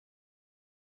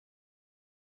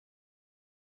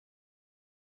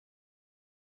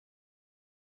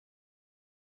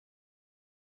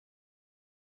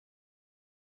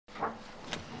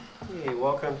Hey,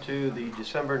 welcome to the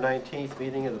December 19th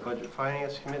meeting of the Budget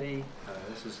Finance Committee.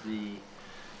 This is the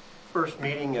first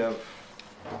meeting of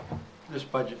this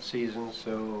budget season,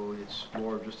 so it's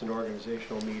more of just an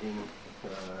organizational meeting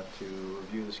to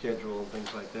review the schedule and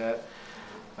things like that.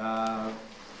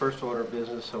 First order of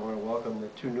business, I want to welcome the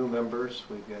two new members.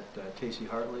 We've got Casey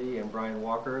Hartley and Brian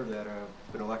Walker that have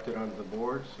been elected onto the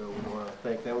board, so we want to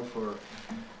thank them for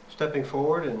stepping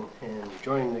forward and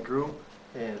joining the group.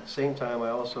 And at the same time, I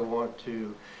also want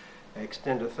to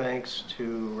extend a thanks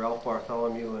to Ralph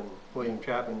Bartholomew and William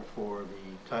Chapman for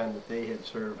the time that they had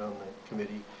served on the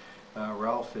committee.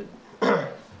 Ralph had,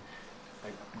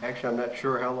 actually I'm not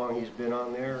sure how long he's been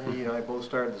on there. He and I both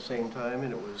started at the same time,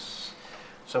 and it was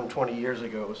some 20 years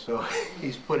ago. So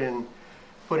he's put in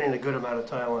a good amount of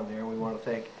time on there, and we want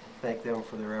to thank them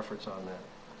for their efforts on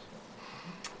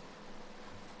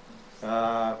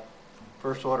that.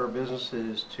 First order of business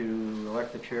is to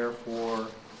elect the chair for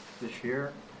this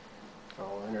year.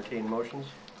 I'll entertain motions.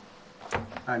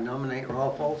 I nominate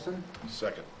Rolf Olson.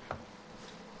 Second.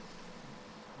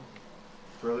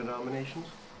 Further nominations?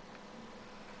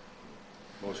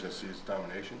 Motion to cease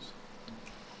nominations.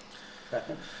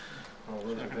 Second. All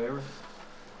those in favor?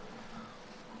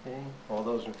 Okay. All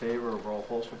those in favor of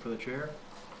Rolf Olson for the chair?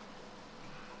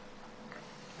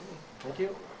 Thank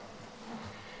you.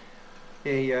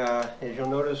 Okay, as you'll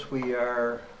notice, we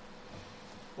are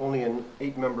only an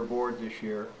 8-member board this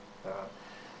year.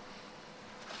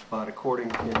 But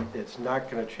it's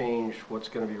not going to change what's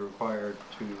going to be required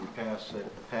to pass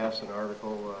an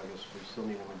article. I guess we still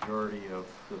need a majority of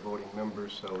the voting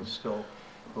members, so it still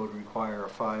would require a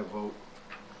 5-vote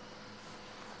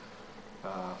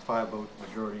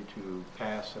majority to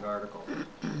pass an article.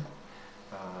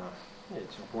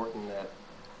 It's important that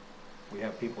we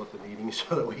have people at the meeting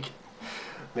so that we can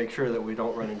make sure that we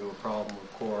don't run into a problem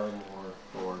with quorum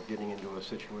or getting into a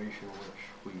situation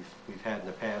which we've had in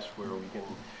the past where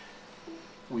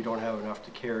we don't have enough to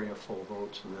carry a full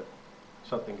vote, so that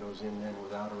something goes in then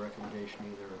without a recommendation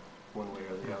either one way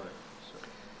or the other. So.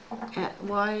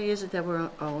 Why is it that we're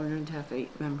only going to have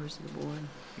 8 members of the board?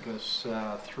 Because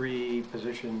 3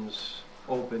 positions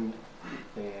opened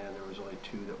and there was only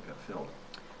 2 that got filled.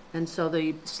 And so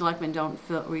the selectmen don't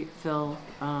fill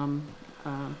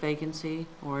vacancy,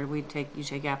 or you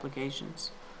take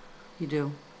applications? You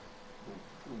do.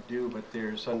 We do, but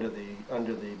there's under the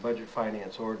budget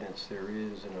finance ordinance there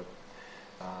is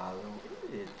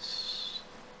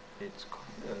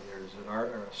there's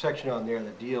a section on there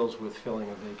that deals with filling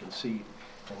a vacant seat,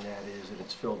 and that is that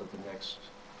it's filled at the next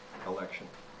election.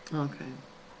 Okay.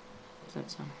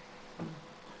 That's so.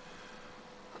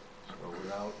 So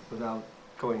without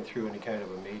going through any kind of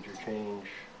a major change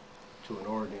to an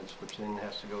ordinance, which then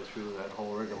has to go through that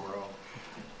whole rigmarole,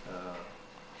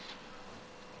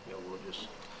 we'll just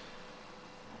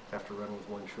have to run with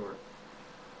one short.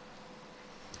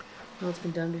 Well, it's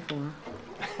been done before.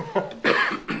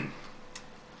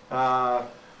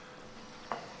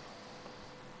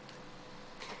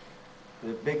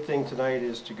 The big thing tonight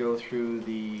is to go through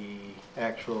the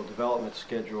actual development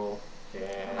schedule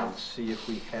and see if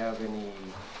we have any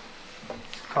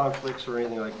conflicts or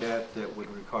anything like that that would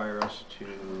require us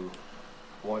to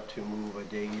want to move a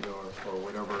date or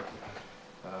whatever,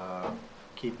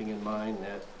 keeping in mind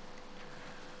that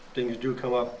things do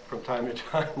come up from time to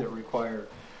time that require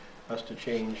us to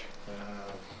change,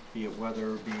 be it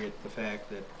weather, be it the fact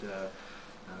that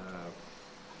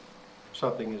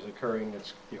something is occurring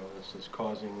that's this is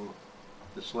causing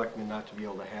the selectmen not to be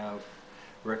able to have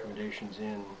recommendations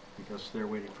in because they're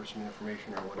waiting for some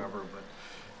information or whatever. But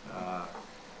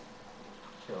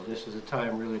this is a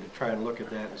time really to try and look at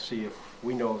that and see if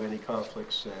we know of any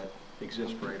conflicts that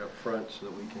exist right up front so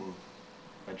that we can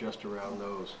adjust around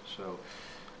those. So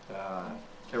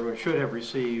everyone should have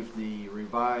received the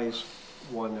revised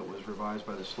one that was revised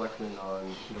by the selectmen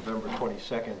on November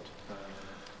 22nd.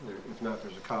 If not,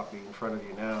 there's a copy in front of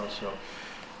you now. So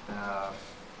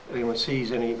if anyone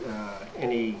sees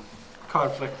any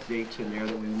conflict dates in there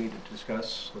that we need to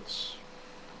discuss, let's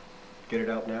get it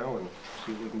out now and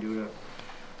see what we can do to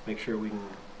make sure we can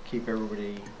keep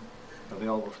everybody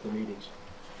available for the meetings.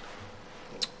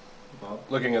 Bob?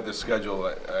 Looking at the schedule,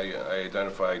 I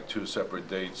identified 2 separate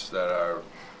dates that are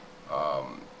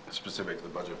specific to the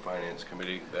Budget Finance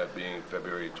Committee, that being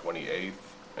February 28th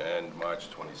and March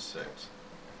 26th.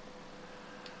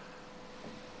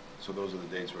 So those are the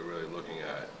dates we're really looking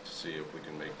at to see if we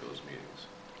can make those meetings.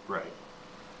 Right.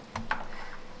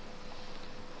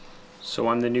 So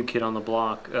I'm the new kid on the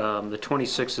block. The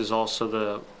 26th is also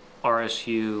the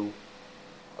RSU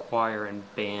choir and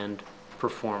band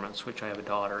performance, which I have a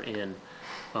daughter in.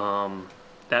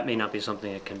 that may not be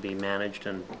something that can be managed,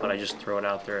 but I just throw it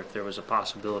out there if there was a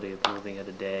possibility of moving it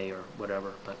a day or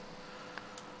whatever, but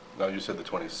No, you said the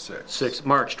 26th.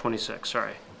 March 26th,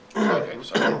 sorry. Okay,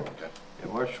 sorry, okay.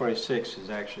 Yeah, March 26th is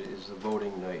actually, is the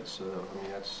voting night, so, I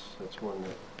mean, that's one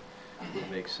that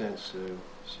would make sense to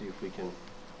see if we can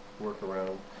work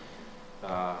around.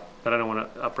 But I don't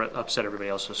want to upset everybody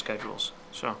else's schedules,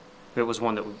 so if it was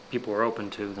one that people were open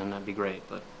to, then that'd be great,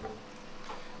 but.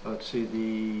 Let's see,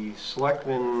 the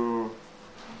selectmen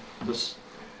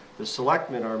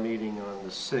are meeting on the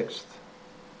 6th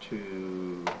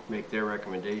to make their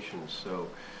recommendations, so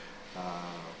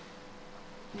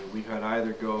you know, we could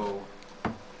either go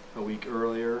a week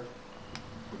earlier,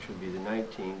 which would be the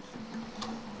 19th,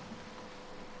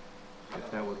 if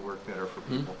that would work better for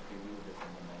people.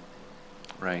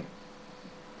 Right,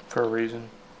 For a reason?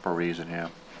 for a reason, yeah.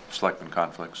 Selectmen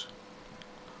conflicts.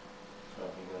 So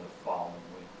if you go the following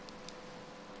week.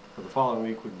 For the following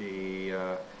week would be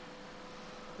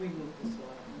We move the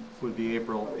selectmen. would be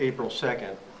April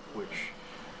 2nd, which,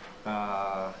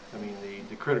 I mean,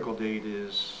 the critical date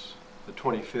is, the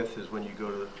 25th is when you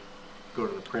go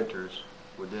to the printers.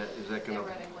 Is that gonna,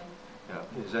 Theoretically. yeah,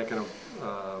 is that gonna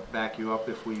back you up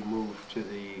if we move to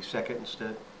the 2nd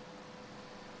instead?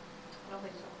 I don't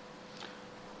think so.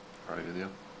 All right with you?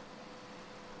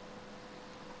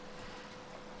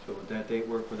 So would that date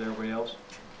work with everybody else?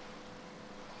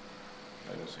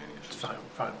 I don't see any issues. Fine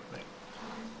with me.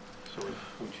 So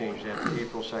we change that to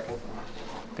April 2nd?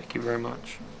 Thank you very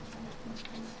much.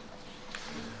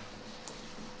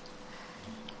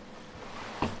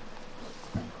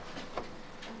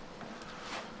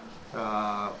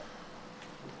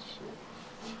 Let's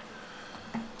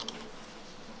see.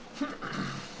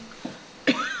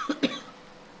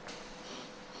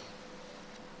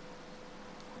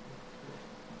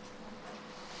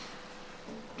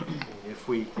 If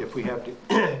we have to,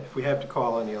 if we have to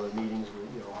call any other meetings,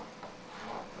 you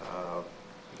know,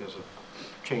 because of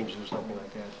changes or something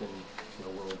like that, then, you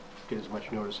know, we'll get as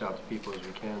much notice out to people as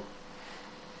we can.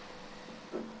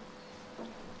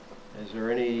 Is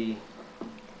there any,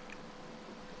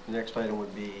 the next item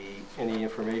would be any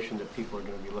information that people are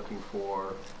going to be looking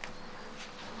for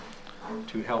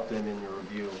to help them in the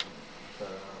review.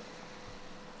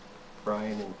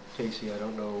 Brian and Casey, I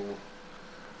don't know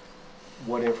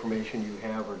what information you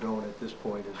have or don't at this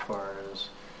point as far as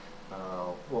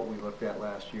what we looked at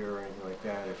last year or anything like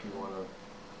that. If you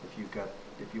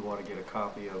want to get a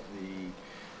copy of the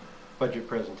budget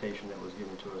presentation that was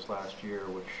given to us last year,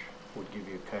 which would give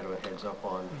you kind of a heads up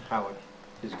on how it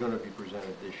is going to be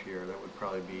presented this year, that would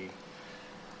probably be.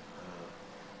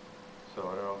 So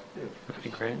I don't know if That'd be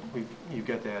great. you've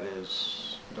got that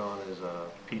as, Dawn, as a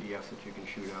PDF that you can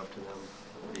shoot out to them.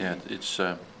 Yeah,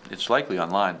 it's likely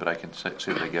online, but I can see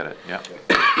if I get it, yeah.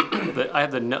 I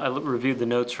reviewed the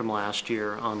notes from last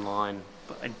year online,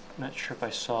 but I'm not sure if I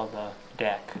saw the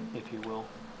deck, if you will.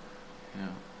 Yeah,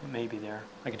 It may be there.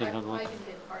 I can take another I look. can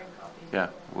get hard copies. yeah,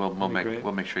 we'll That'd be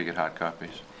great. make sure you get hard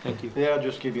copies. Thank you. Yeah, I'll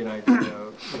just give you an idea,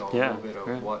 you know, a Yeah, little bit of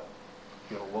great. what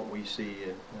we see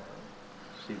and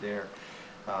see there.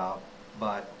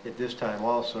 But at this time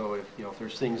also, if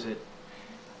there's things that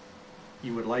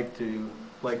you would like to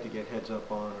get heads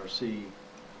up on or see,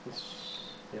 it's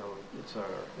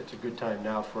a good time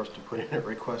now for us to put in a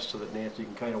request so that Nancy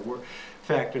can kind of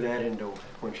factor that into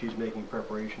when she's making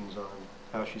preparations on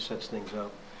how she sets things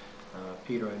up.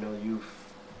 Peter, I know you've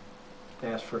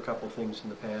asked for a couple things in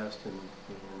the past, and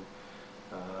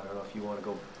I don't know if you want to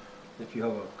go, if you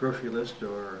have a grocery list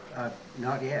or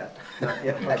Not yet. not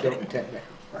yet. I don't intend to.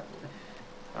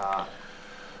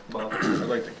 Well, I'd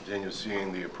like to continue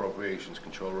seeing the appropriations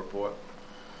control report,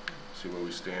 see where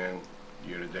we stand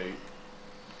year to date,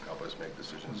 help us make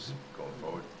decisions going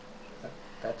forward.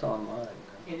 That's online.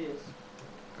 It is,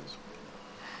 That's-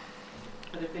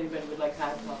 but if anybody would like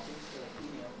hard copies or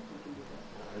email, we can do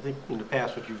that. I think in the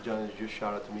past what you've done is just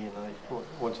shout it to me, and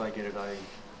once I get it, as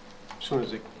soon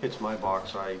as it hits my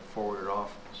box, I forward it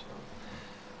off, so.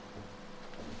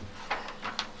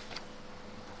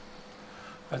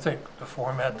 I think the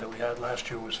format that we had last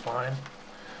year was fine.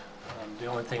 The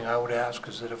only thing I would ask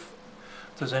is that if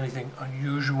there's anything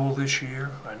unusual this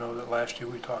year, I know that last year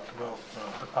we talked about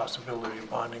the possibility of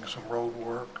bonding some road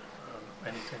work,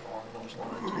 anything along those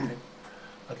lines, I think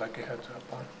I'd like a heads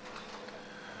up on,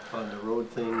 On the road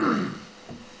thing.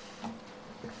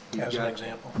 you've as an got-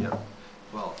 example. Yeah,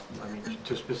 well, I mean,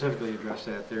 to specifically address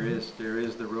that, there is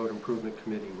the Road Improvement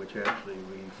Committee, which actually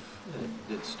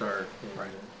did start. And,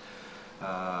 Right.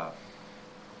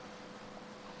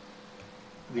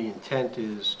 The intent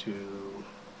is to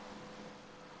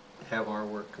have our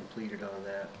work completed on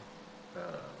that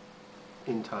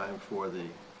in time for the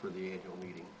annual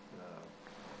meeting.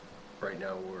 Right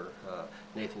now,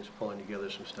 Nathan's pulling together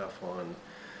some stuff on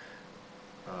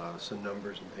some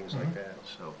numbers and things like that,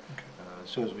 so as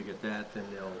soon as we get that, then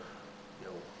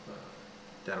they'll,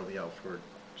 that'll be out for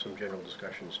some general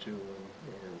discussions too,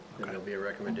 and then there'll be a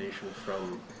recommendation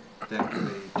from that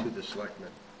committee to the selectmen,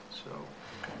 so,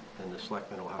 and the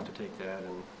selectmen will have to take that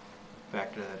and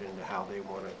factor that into how they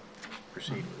want to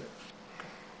proceed with it.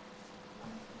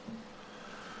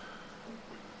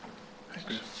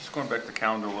 Just going back to the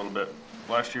calendar a little bit.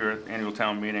 Last year at the annual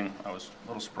town meeting, I was a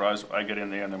little surprised. I get in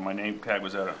there and then my name tag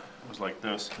was like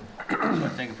this. So I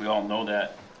think if we all know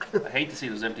that, I hate to see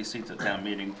those empty seats at town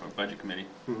meeting for budget committee.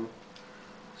 Mhm.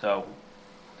 So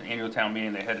the annual town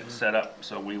meeting, they had it set up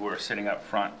so we were sitting up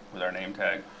front with our name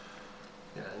tag.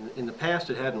 Yeah, in the past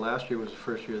it hadn't. Last year was the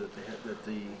first year that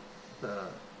the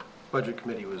budget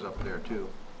committee was up there too.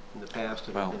 In the past,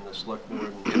 it had Well, been the select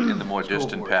board and In the more school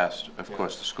distant board. past, of Yeah.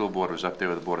 course, the school board was up there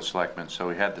with the Board of Selectmen, so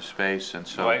we had the space, and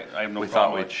so Well, I have no we thought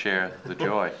problem we'd with it. share the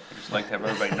joy. I just like to have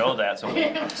everybody know that so we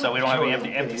don't have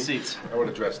any empty seats. I would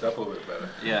have dressed up a little bit better.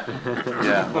 Yeah.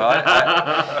 Yeah,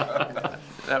 well,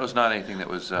 that was not anything that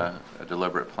was a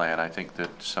deliberate plan. I think that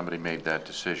somebody made that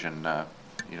decision,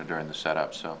 during the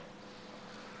setup, so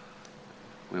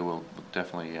we will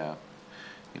definitely,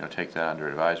 take that under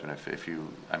advisement if you,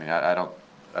 I mean, I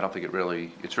don't think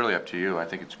it's really up to you. I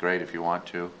think it's great if you want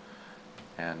to,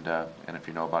 and if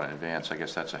you know about it in advance, I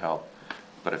guess that's a help.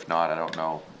 But if not, I don't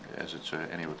know as it's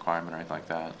any requirement or anything like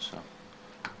that, so.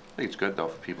 I think it's good, though,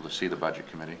 for people to see the budget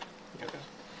committee.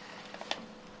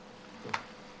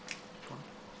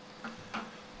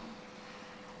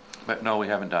 But no, we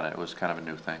haven't done it. It was kind of a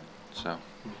new thing, so.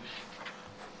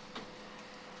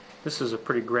 This is a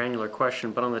pretty granular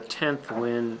question, but on the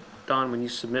 10th, Don, when you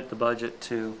submit the budget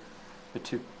to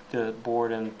the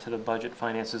board and to the budget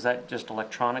finance, is that just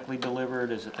electronically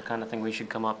delivered? Is it the kind of thing we should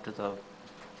come up to the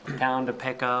town to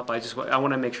pick up? I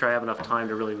want to make sure I have enough time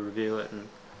to really review it. And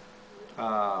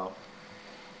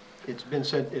It's been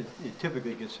sent. It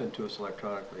typically gets sent to us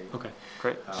electronically. okay,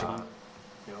 great. And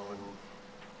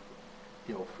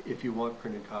if you want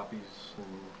printed copies, and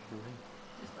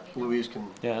Just let me know. Louise can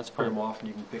Yeah, that's print fine. them off, and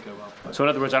you can pick them up. But So in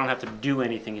other words, I don't have to do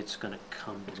anything. It's going to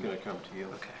come. it's going to come to you.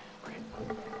 Okay, great.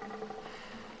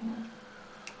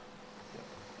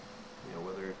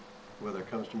 Whether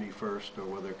it comes to me first or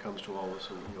whether it comes to all of us,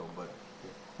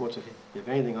 but if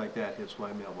anything like that hits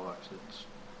my mailbox, it's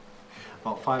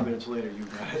about 5 minutes later you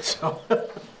got it, so.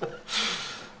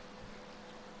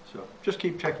 So just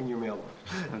keep checking your mailbox.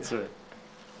 That's it.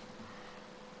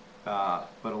 But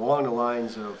along the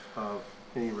lines of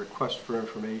any request for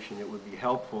information, it would be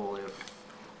helpful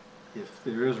if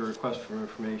there is a request for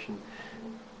information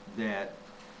that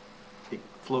it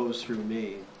flows through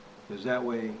me, because that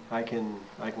way I can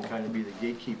kind of be the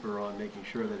gatekeeper on making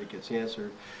sure that it gets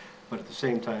answered, but at the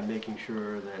same time making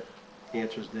sure that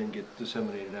answers then get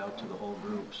disseminated out to the whole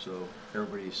group, so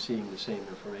everybody's seeing the same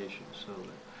information, so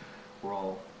that we're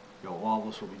all, all of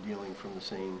us will be dealing from the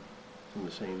same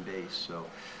base. So,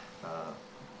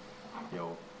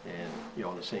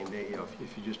 on the same day,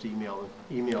 if you just email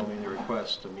me the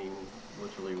request, I mean,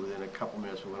 literally within a couple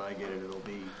minutes of when I get it, it'll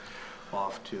be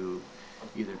off to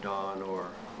either Don or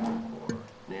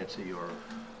Nancy or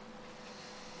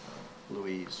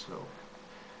Louise. So,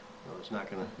 it's not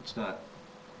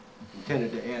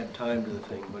intended to add time to the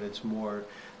thing, but it's more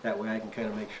that way I can kind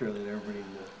of make sure that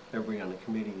everybody on the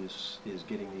committee is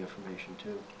getting the information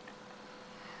too.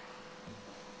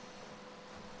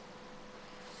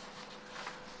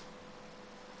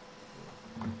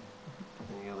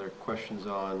 Any other questions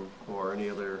on, or any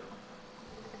other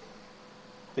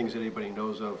things that anybody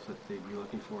knows of that they'd be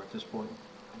looking for at this point?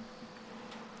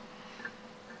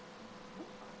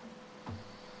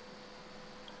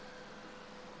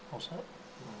 All set?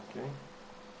 Okay.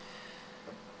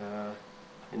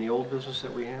 Any old business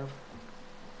that we have?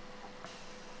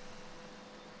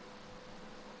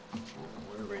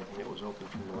 Whatever, anything that was open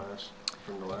from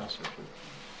the last session.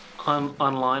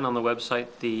 Online on the website,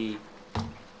 the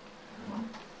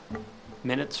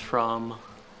minutes from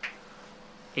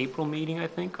April meeting, I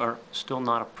think, are still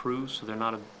not approved, so they're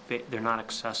not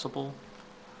accessible.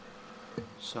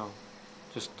 So,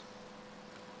 just So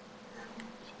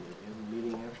do you have a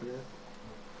meeting after that?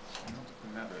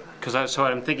 because so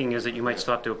what I'm thinking is that you might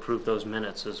still have to approve those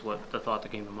minutes, is what the thought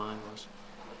that came to mind was.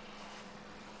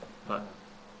 But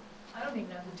I don't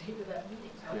even have the date of that meeting,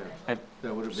 so. Yeah. okay.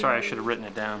 That would have been. sorry, I should have written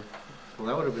it down. Well,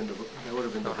 that would have been the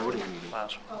voting meeting.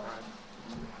 Last Oh. one.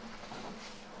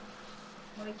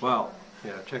 Let me check Well, on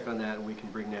yeah, check on that, and we can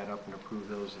bring that up and approve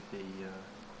those at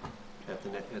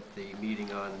at the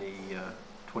meeting on the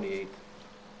 28th.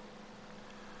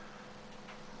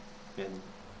 And,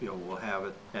 you know, we'll have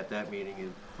it at that meeting,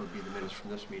 it would be the minutes from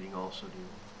this meeting also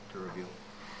to review.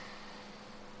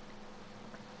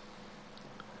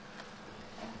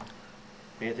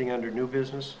 Anything under new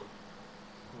business?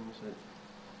 Things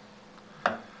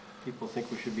that people think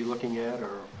we should be looking at,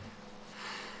 or?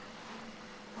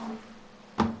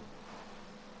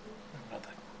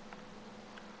 Nothing.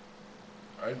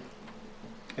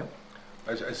 Yep.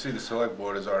 I see the select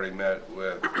board has already met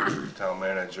with the town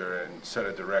manager and set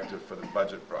a directive for the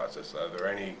budget process. Are there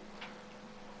any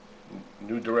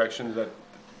new directions that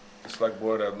the select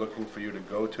board are looking for you to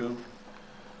go to?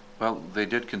 Well, they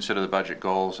did consider the budget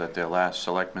goals at their last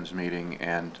selectmen's meeting,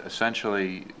 and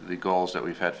essentially the goals that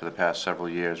we've had for the past several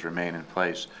years remain in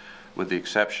place, with the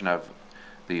exception of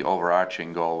the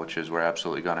overarching goal, which is we're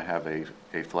absolutely going to have a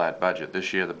flat budget.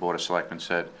 This year, the Board of Selectmen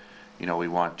said, you know, we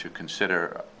want to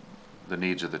consider the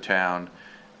needs of the town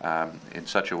in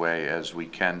such a way as we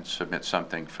can submit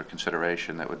something for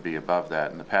consideration that would be above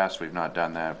that. In the past, we've not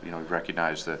done that. You know, we've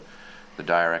recognized the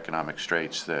dire economic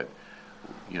straits that,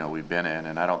 you know, we've been in,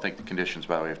 and I don't think the conditions,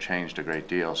 by the way, have changed a great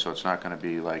deal, so it's not going to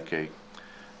be like a,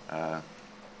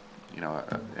 you know,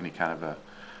 any kind of a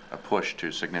push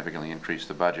to significantly increase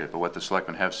the budget. But what the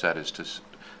selectmen have said is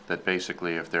that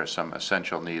basically if there are some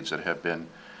essential needs that have been,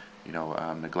 you know,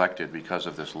 neglected because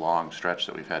of this long stretch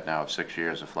that we've had now of 6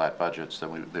 years of flat budgets,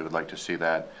 then they would like to see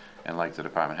that, and like the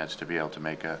department heads to be able to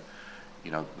make a, you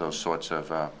know, those sorts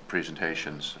of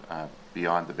presentations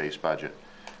beyond the base budget.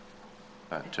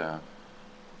 But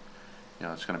you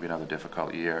know, it's going to be another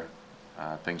difficult year.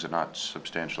 Things are not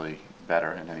substantially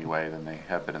better in any way than they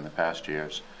have been in the past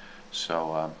years.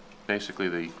 So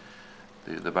basically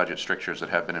the budget strictures that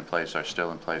have been in place are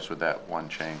still in place with that one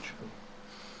change.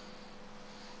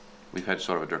 We've had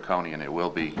sort of a draconian, it will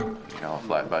be, you know, a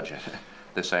flat budget.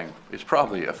 They're saying it's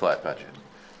probably a flat budget,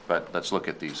 but let's look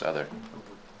at these other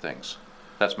things.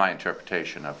 That's my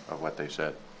interpretation of what they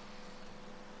said.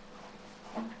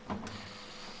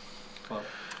 Well,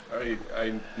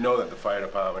 I know that the fire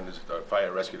department, the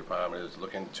fire rescue department is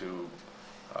looking to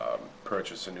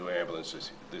purchase a new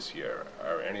ambulance this year.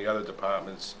 Are any other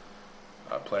departments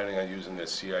planning on using their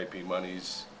CIP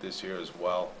monies this year as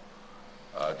well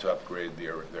to upgrade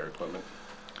their equipment?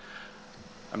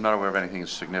 I'm not aware of anything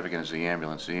as significant as the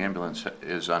ambulance. The ambulance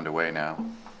is underway now.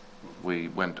 We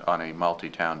went on a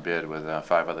multi-town bid with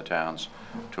 5 other towns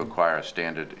to acquire a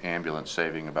standard ambulance,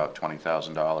 saving about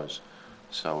 $20,000.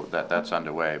 So that's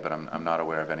underway, but I'm not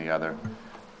aware of any other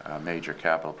major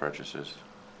capital purchases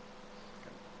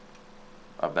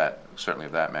of that, certainly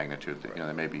of that magnitude. You know,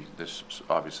 there may be this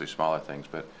obviously smaller things,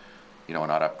 but you know, we're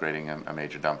not upgrading a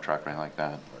major dump truck or anything like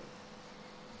that.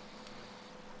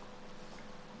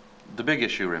 The big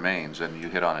issue remains, and you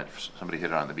hit on it, somebody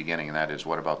hit on it at the beginning, and that is,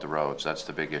 what about the roads? That's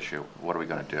the big issue. What are we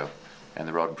going to do? And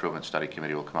the Road Improvement Study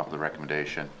Committee will come up with a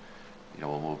recommendation. You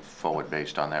know, we'll move forward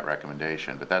based on that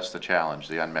recommendation. But that's the challenge,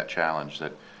 the unmet challenge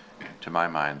that, to my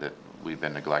mind, that we've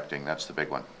been neglecting. That's the big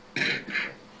one.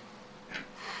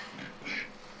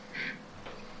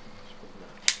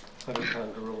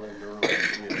 $100-pound gorilla in your own.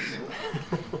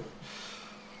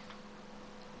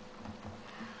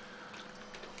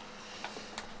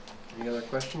 Any other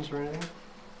questions or anything?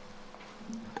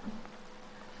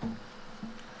 All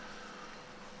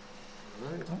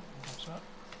right.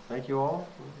 Thank you all.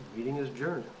 Meeting is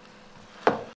adjourned.